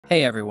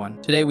Hey everyone,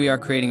 today we are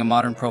creating a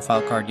modern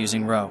profile card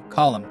using row,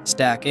 column,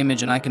 stack,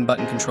 image, and icon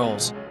button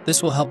controls.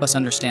 This will help us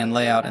understand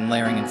layout and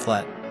layering in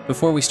Flet.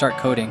 Before we start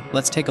coding,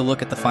 let's take a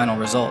look at the final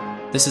result.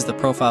 This is the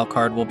profile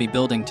card we'll be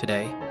building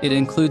today. It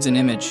includes an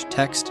image,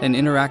 text, and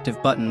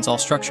interactive buttons all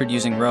structured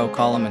using row,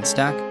 column, and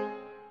stack.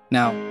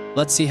 Now,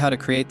 let's see how to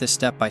create this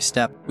step by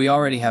step. We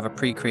already have a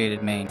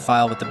pre-created main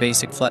file with the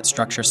basic Flet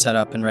structure set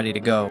up and ready to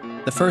go.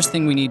 The first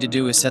thing we need to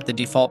do is set the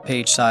default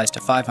page size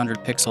to 500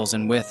 pixels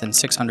in width and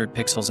 600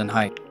 pixels in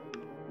height.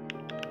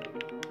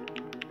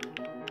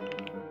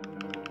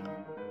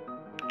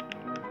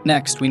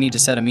 Next, we need to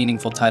set a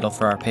meaningful title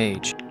for our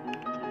page.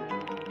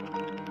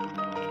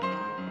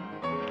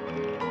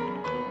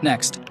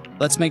 Next,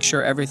 let's make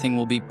sure everything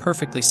will be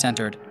perfectly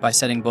centered by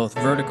setting both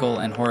vertical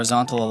and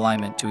horizontal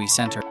alignment to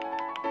e-center.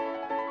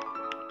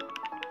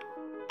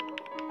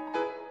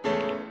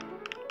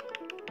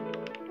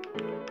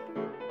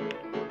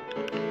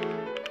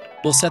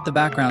 We'll set the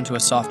background to a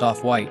soft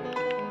off-white.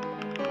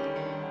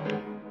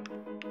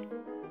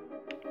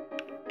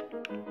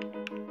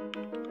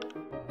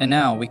 And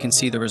now we can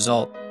see the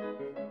result.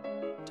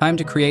 Time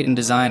to create and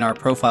design our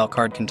profile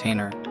card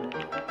container.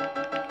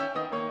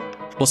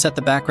 We'll set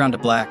the background to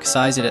black,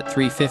 size it at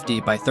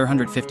 350 by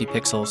 350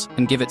 pixels,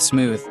 and give it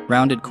smooth,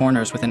 rounded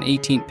corners with an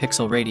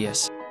 18-pixel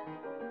radius.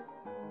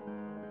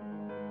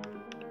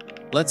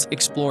 Let's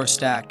explore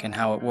stack and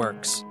how it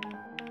works.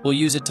 We'll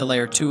use it to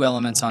layer two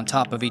elements on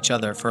top of each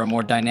other for a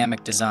more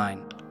dynamic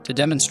design. To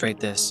demonstrate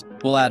this,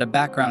 we'll add a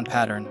background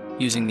pattern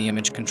using the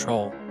image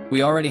control.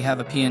 We already have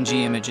a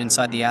PNG image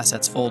inside the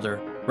assets folder,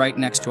 right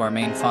next to our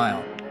main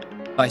file.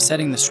 By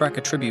setting the Shrek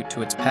attribute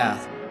to its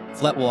path,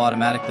 Flet will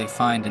automatically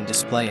find and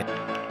display it.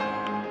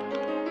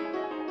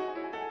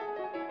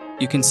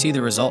 You can see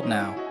the result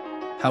now.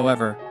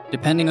 However,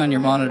 depending on your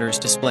monitor's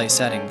display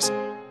settings,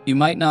 you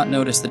might not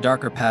notice the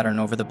darker pattern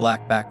over the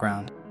black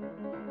background.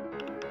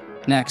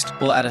 Next,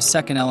 we'll add a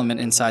second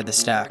element inside the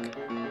stack,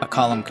 a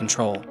column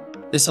control.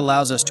 This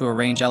allows us to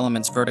arrange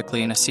elements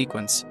vertically in a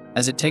sequence,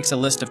 as it takes a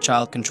list of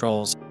child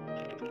controls.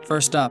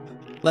 First up,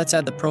 let's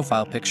add the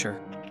profile picture.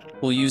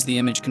 We'll use the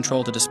image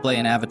control to display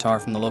an avatar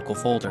from the local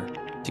folder.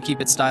 To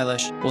keep it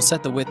stylish, we'll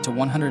set the width to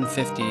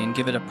 150 and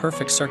give it a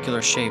perfect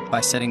circular shape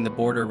by setting the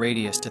border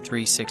radius to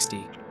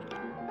 360.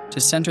 To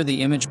center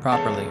the image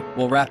properly,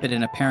 we'll wrap it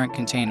in a parent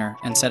container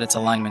and set its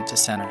alignment to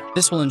center.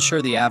 This will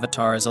ensure the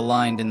avatar is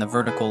aligned in the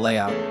vertical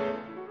layout.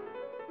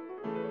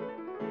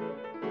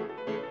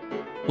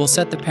 We'll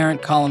set the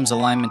parent column's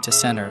alignment to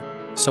center,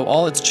 so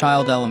all its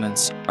child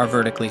elements are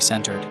vertically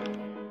centered.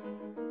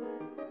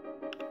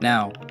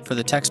 Now, for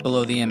the text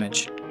below the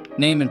image,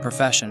 name and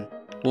profession,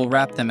 we'll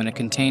wrap them in a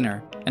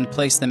container and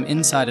place them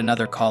inside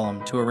another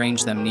column to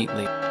arrange them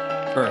neatly.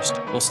 First,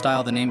 we'll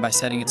style the name by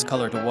setting its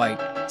color to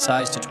white,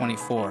 size to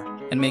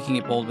 24, and making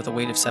it bold with a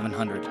weight of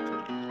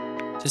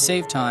 700. To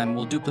save time,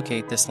 we'll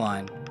duplicate this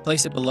line,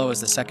 place it below as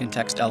the second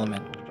text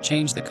element,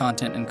 change the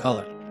content and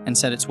color, and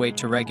set its weight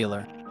to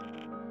regular.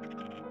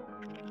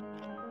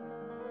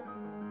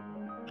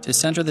 To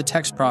center the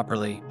text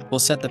properly, we'll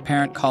set the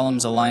parent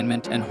column's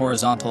alignment and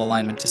horizontal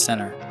alignment to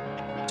center.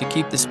 To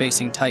keep the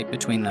spacing tight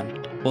between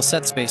them, we'll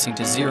set spacing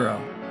to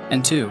 0.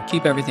 And to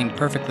keep everything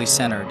perfectly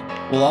centered,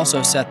 we'll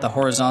also set the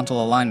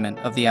horizontal alignment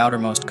of the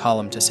outermost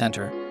column to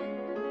center.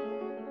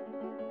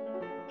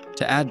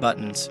 To add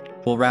buttons,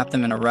 we'll wrap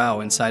them in a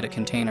row inside a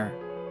container.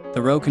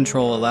 The row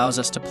control allows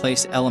us to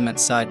place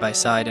elements side by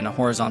side in a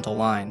horizontal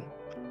line.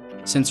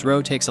 Since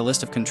row takes a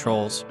list of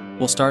controls,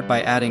 we'll start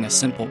by adding a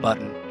simple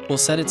button. We'll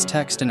set its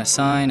text in a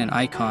sign and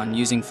icon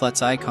using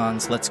Flet's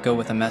icons. Let's go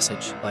with a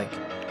message, like.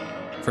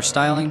 For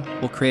styling,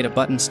 we'll create a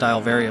button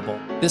style variable.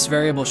 This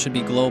variable should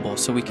be global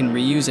so we can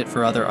reuse it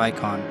for other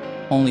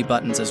icon-only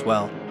buttons as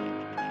well.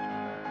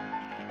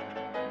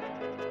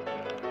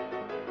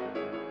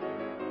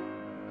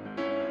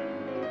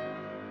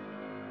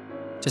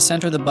 To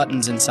center the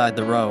buttons inside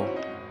the row,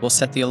 we'll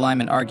set the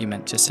alignment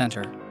argument to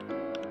center.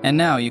 And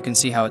now you can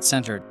see how it's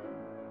centered.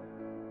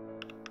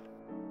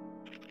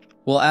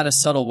 We'll add a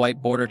subtle white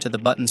border to the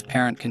button's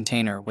parent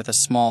container with a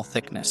small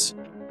thickness.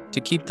 To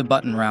keep the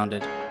button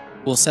rounded,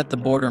 we'll set the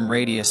border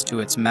radius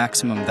to its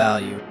maximum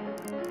value.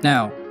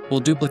 Now, we'll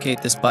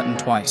duplicate this button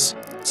twice.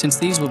 Since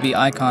these will be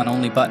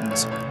icon-only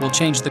buttons, we'll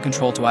change the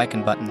control to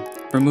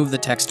IconButton, remove the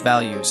text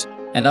values,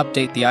 and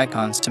update the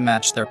icons to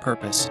match their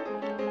purpose.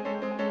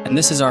 And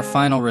this is our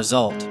final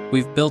result.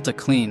 We've built a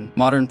clean,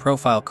 modern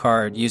profile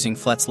card using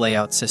Flet's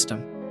layout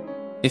system.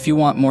 If you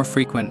want more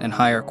frequent and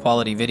higher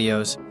quality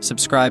videos,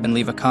 subscribe and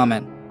leave a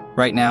comment.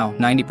 Right now,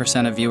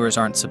 90% of viewers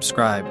aren't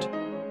subscribed.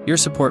 Your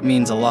support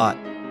means a lot.